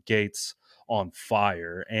came out the gates on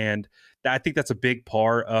fire, and I think that's a big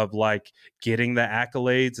part of like getting the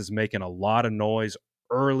accolades, is making a lot of noise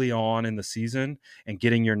early on in the season and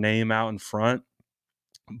getting your name out in front.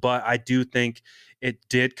 But I do think it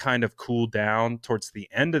did kind of cool down towards the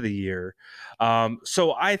end of the year.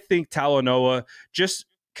 So I think Talanoa, just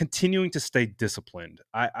continuing to stay disciplined.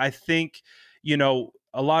 I think, you know,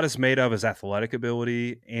 a lot is made of his athletic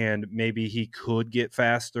ability, and maybe he could get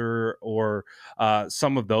faster or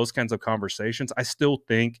some of those kinds of conversations. I still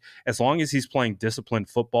think as long as he's playing disciplined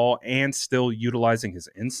football and still utilizing his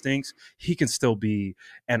instincts, he can still be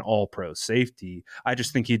an all-pro safety. I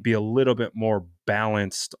just think he'd be a little bit more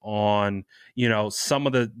balanced on, you know, some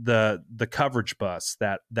of the coverage busts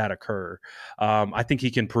that occur. I think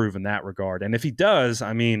he can improve in that regard. And if he does,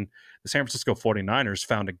 I mean, the San Francisco 49ers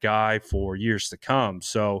found a guy for years to come.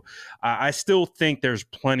 So I still think there's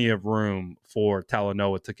plenty of room for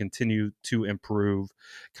Talanoa to continue to improve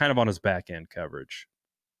kind of on his back end coverage.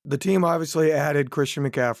 The team obviously added Christian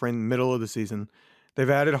McCaffrey in the middle of the season. They've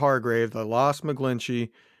added Hargrave. They lost McGlinchey.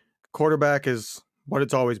 Quarterback is what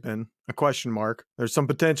it's always been, a question mark. There's some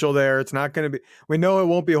potential there. It's not going to be, we know it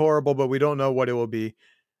won't be horrible, but we don't know what it will be.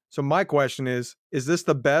 So my question is this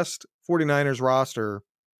the best 49ers roster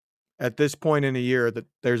at this point in the year that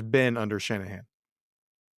there's been under Shanahan?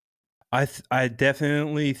 I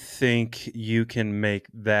definitely think you can make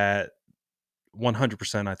that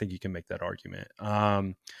 100%. I think you can make that argument.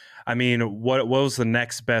 I mean, what was the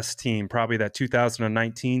next best team? Probably that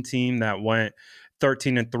 2019 team that went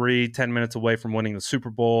 13-3, 10 minutes away from winning the Super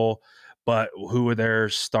Bowl. But who were their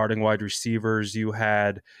starting wide receivers? You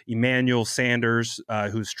had Emmanuel Sanders,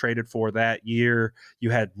 who's traded for that year.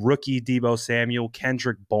 You had rookie Deebo Samuel,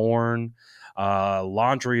 Kendrick Bourne,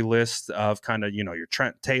 laundry list of kind of, you know, your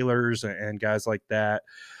Trent Taylors and guys like that.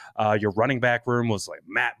 Your running back room was like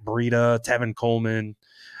Matt Breida, Tevin Coleman.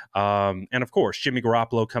 And of course, Jimmy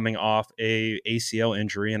Garoppolo coming off a ACL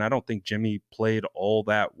injury. And I don't think Jimmy played all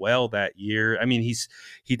that well that year. I mean,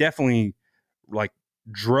 he definitely like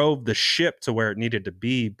drove the ship to where it needed to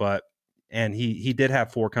be, and he did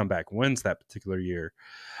have 4 comeback wins that particular year.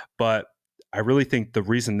 But I really think the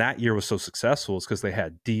reason that year was so successful is because they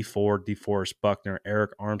had Dee Ford, DeForest Buckner,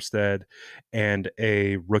 Eric Armstead, and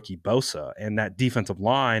a rookie Bosa, and that defensive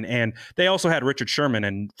line. And they also had Richard Sherman,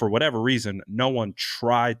 and for whatever reason, no one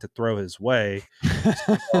tried to throw his way.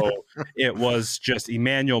 So it was just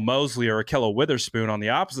Emmanuel Mosley or Akello Witherspoon on the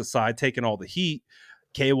opposite side taking all the heat.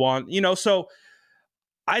 K1, you know, so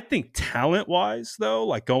I think talent-wise, though,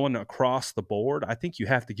 like going across the board, I think you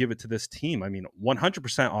have to give it to this team. I mean,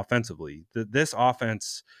 100% offensively. This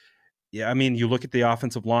offense, yeah, I mean, you look at the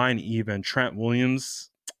offensive line, even Trent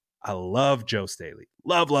Williams. I love Joe Staley.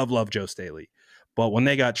 Love Joe Staley. But when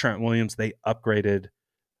they got Trent Williams, they upgraded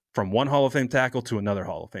from one Hall of Fame tackle to another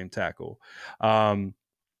Hall of Fame tackle.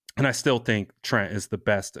 And I still think Trent is the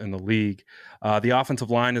best in the league. The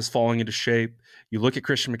offensive line is falling into shape. You look at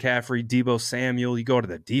Christian McCaffrey, Deebo Samuel. You go to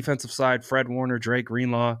the defensive side, Fred Warner, Drake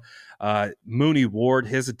Greenlaw, Mooney Ward.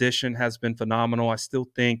 His addition has been phenomenal. I still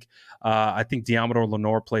think Deommodore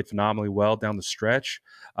Lenoir played phenomenally well down the stretch.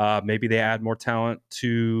 Maybe they add more talent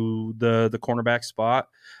to the cornerback spot.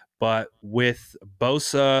 But with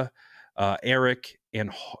Bosa, Eric,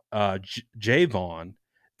 and Javon,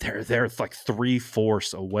 they're like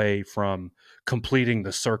 3/4 away from completing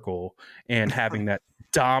the circle and having that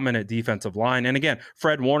dominant defensive line. And again,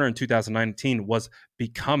 Fred Warner in 2019 was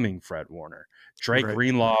becoming Fred Warner. Drake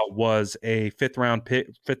Greenlaw was a fifth round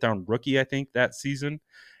rookie, I think, that season,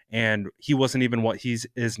 and he wasn't even what he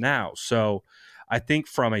is now. So I think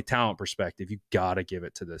from a talent perspective, you got to give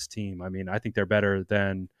it to this team. I mean, I think they're better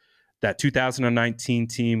than that 2019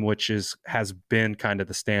 team, which has been kind of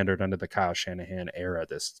the standard under the Kyle Shanahan era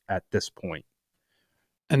at this point.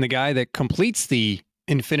 And the guy that completes the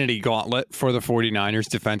infinity gauntlet for the 49ers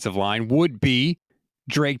defensive line would be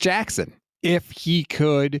Drake Jackson, if he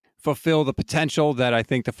could fulfill the potential that I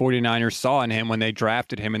think the 49ers saw in him when they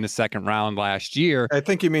drafted him in the second round last year. I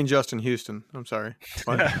think you mean Justin Houston. I'm sorry.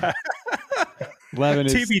 Levin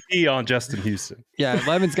is TBD on Justin Houston. Yeah,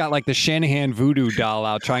 Levin's got like the Shanahan voodoo doll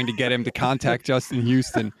out trying to get him to contact Justin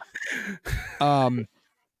Houston.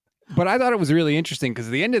 But I thought it was really interesting because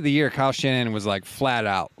at the end of the year, Kyle Shanahan was like flat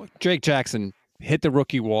out. Drake Jackson hit the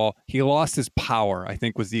rookie wall. He lost his power, I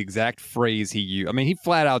think was the exact phrase he used. I mean, he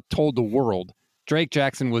flat out told the world Drake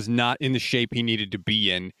Jackson was not in the shape he needed to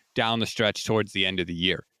be in down the stretch towards the end of the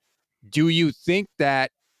year. Do you think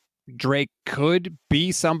that Drake could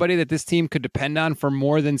be somebody that this team could depend on for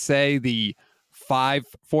more than, say, the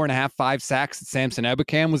 4.5, 5 sacks that Samson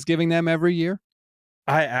Ebukam was giving them every year?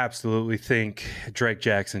 I absolutely think Drake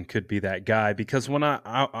Jackson could be that guy because when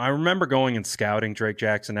I remember going and scouting Drake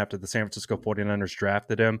Jackson after the San Francisco 49ers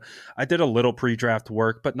drafted him, I did a little pre-draft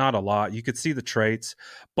work, but not a lot. You could see the traits.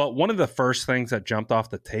 But one of the first things that jumped off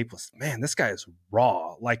the tape was, man, this guy is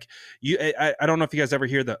raw. Like I don't know if you guys ever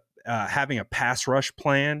hear the having a pass rush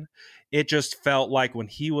plan it just felt like when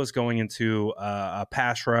he was going into a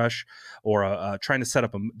pass rush or trying to set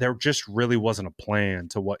up there just really wasn't a plan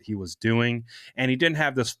to what he was doing. And he didn't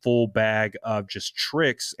have this full bag of just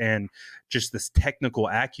tricks and just this technical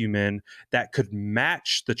acumen that could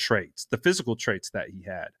match the physical traits that he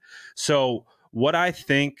had. So what I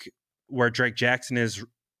think where Drake Jackson is, at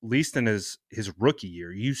least in his rookie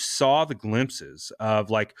year, you saw the glimpses of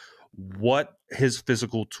like what his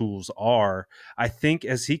physical tools are. I think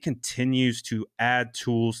as he continues to add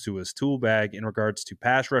tools to his tool bag in regards to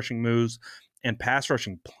pass rushing moves and pass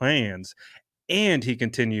rushing plans, and he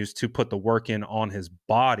continues to put the work in on his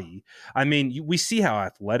body. I mean, we see how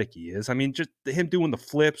athletic he is. I mean, just him doing the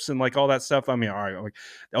flips and like all that stuff. I mean, all right, like,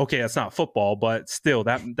 okay, that's not football, but still,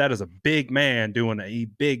 that is a big man doing a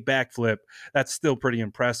big backflip. That's still pretty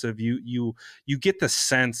impressive. You get the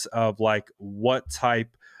sense of like what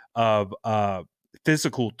type of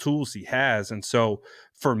physical tools he has. And so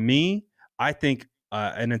for me, I think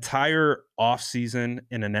an entire offseason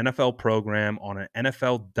in an NFL program, on an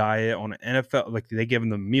NFL diet, on an NFL, like they give him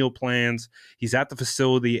the meal plans. He's at the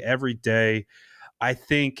facility every day. I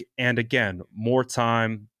think, and again, more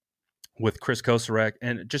time with Chris Kocurek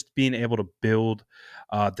and just being able to build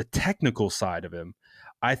the technical side of him,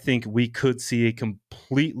 I think we could see a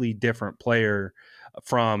completely different player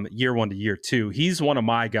from year one to year two. He's one of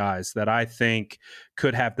my guys that I think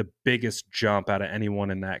could have the biggest jump out of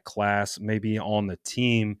anyone in that class, maybe on the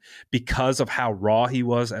team, because of how raw he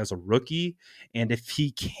was as a rookie. And if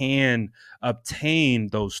he can obtain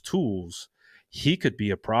those tools, he could be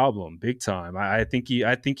a problem big time. I think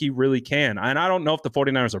he really can. And I don't know if the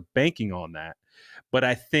 49ers are banking on that, but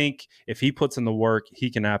I think if he puts in the work, he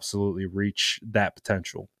can absolutely reach that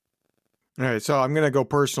potential. All right, so I'm going to go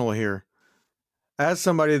personal here. As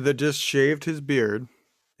somebody that just shaved his beard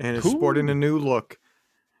and is sporting a new look,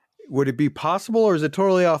 would it be possible, or is it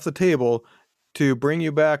totally off the table, to bring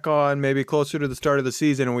you back on maybe closer to the start of the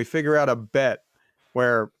season and we figure out a bet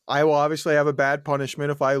where I will obviously have a bad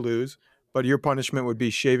punishment if I lose, but your punishment would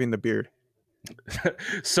be shaving the beard?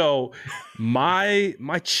 So my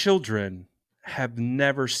children have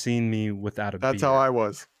never seen me without a beard. That's how I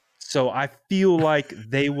was. So I feel like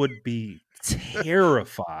they would be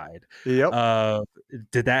terrified. Yep.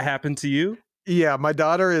 Did that happen to you? Yeah, my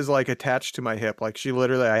daughter is like attached to my hip. Like she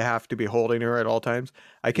literally, I have to be holding her at all times.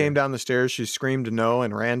 I came down the stairs, she screamed no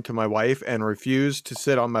and ran to my wife and refused to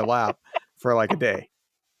sit on my lap for like a day.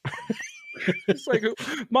 It's like,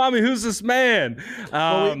 Mommy, who's this man?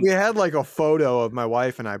 Well, we had like a photo of my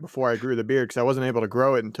wife and I before I grew the beard because I wasn't able to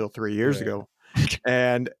grow it until 3 years ago.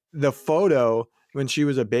 And the photo, when she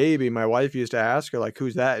was a baby, my wife used to ask her like,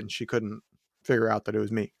 "Who's that?" And she couldn't figure out that it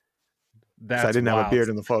was me. That's I didn't wild. have a beard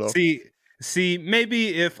in the photo. See,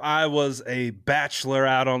 maybe if I was a bachelor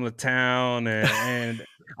out on the town and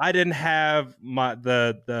I didn't have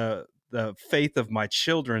the faith of my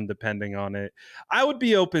children depending on it, I would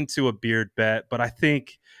be open to a beard bet. But I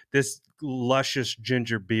think this luscious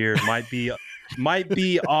ginger beard might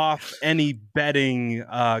be off any betting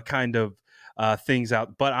kind of things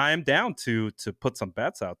out. But I am down to put some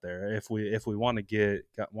bets out there if we want to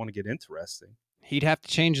get interesting. He'd have to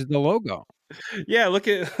change the logo. Yeah, look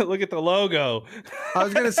at the logo. I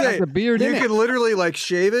was gonna say the beard. You could literally like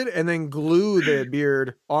shave it and then glue the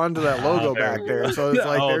beard onto that logo back there. So it's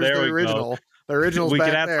like there's the original. Go. The original's we back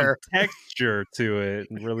could add there. some texture to it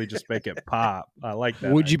and really just make it pop. I like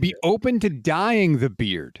that. Would you be open to dyeing the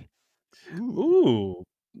beard? Ooh,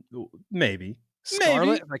 maybe.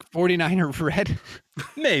 Scarlet, like 49er red.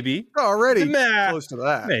 Maybe already close to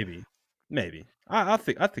that. Maybe. I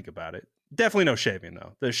think about it. Definitely no shaving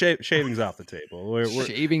though. The shaving's off the table.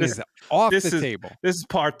 Shaving is off the table. This is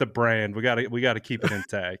part of the brand. We got to keep it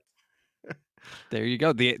intact. There you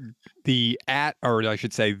go. The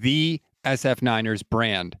SF Niners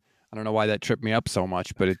brand. I don't know why that tripped me up so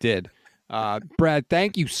much, but it did. Brad,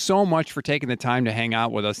 thank you so much for taking the time to hang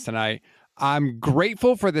out with us tonight. I'm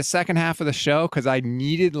grateful for the second half of the show because I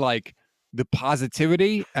needed like the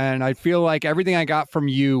positivity, and I feel like everything I got from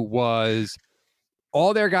you was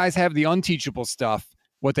all their guys have the unteachable stuff.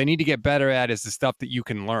 What they need to get better at is the stuff that you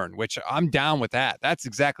can learn, which I'm down with that. That's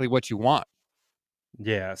exactly what you want.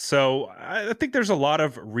 Yeah, so I think there's a lot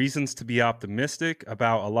of reasons to be optimistic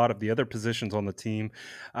about a lot of the other positions on the team.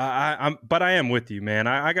 But I am with you, man.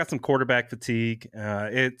 I got some quarterback fatigue.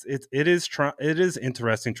 It is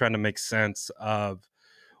interesting trying to make sense of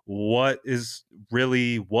what is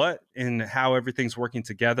really what and how everything's working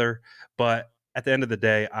together. But at the end of the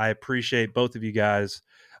day, I appreciate both of you guys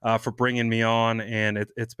for bringing me on, and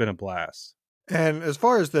it's been a blast. And as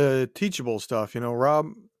far as the teachable stuff, Rob,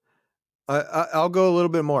 I'll go a little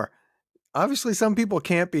bit more. obviously some people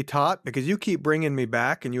can't be taught because you keep bringing me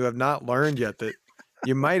back and you have not learned yet that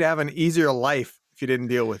you might have an easier life if you didn't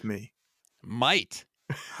deal with me. Might.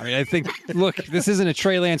 I mean, I think, look, this isn't a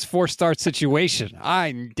Trey Lance 4-start situation.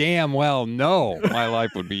 I damn well know my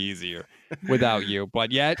life would be easier without you.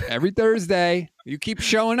 But yet, every Thursday, you keep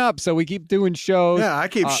showing up, so we keep doing shows. Yeah, I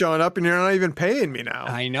keep showing up, and you're not even paying me now.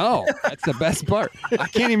 I know. That's the best part. I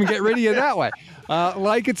can't even get rid of you that way.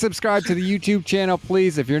 Like and subscribe to the YouTube channel,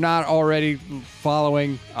 please, if you're not already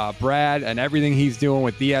following Brad and everything he's doing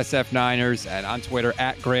with the SF Niners, and on Twitter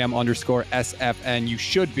 @Graham_SFN. You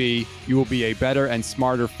should be. You will be a better and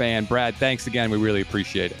smarter fan. Brad, thanks again. We really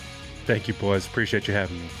appreciate it. Thank you, boys. Appreciate you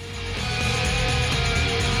having me.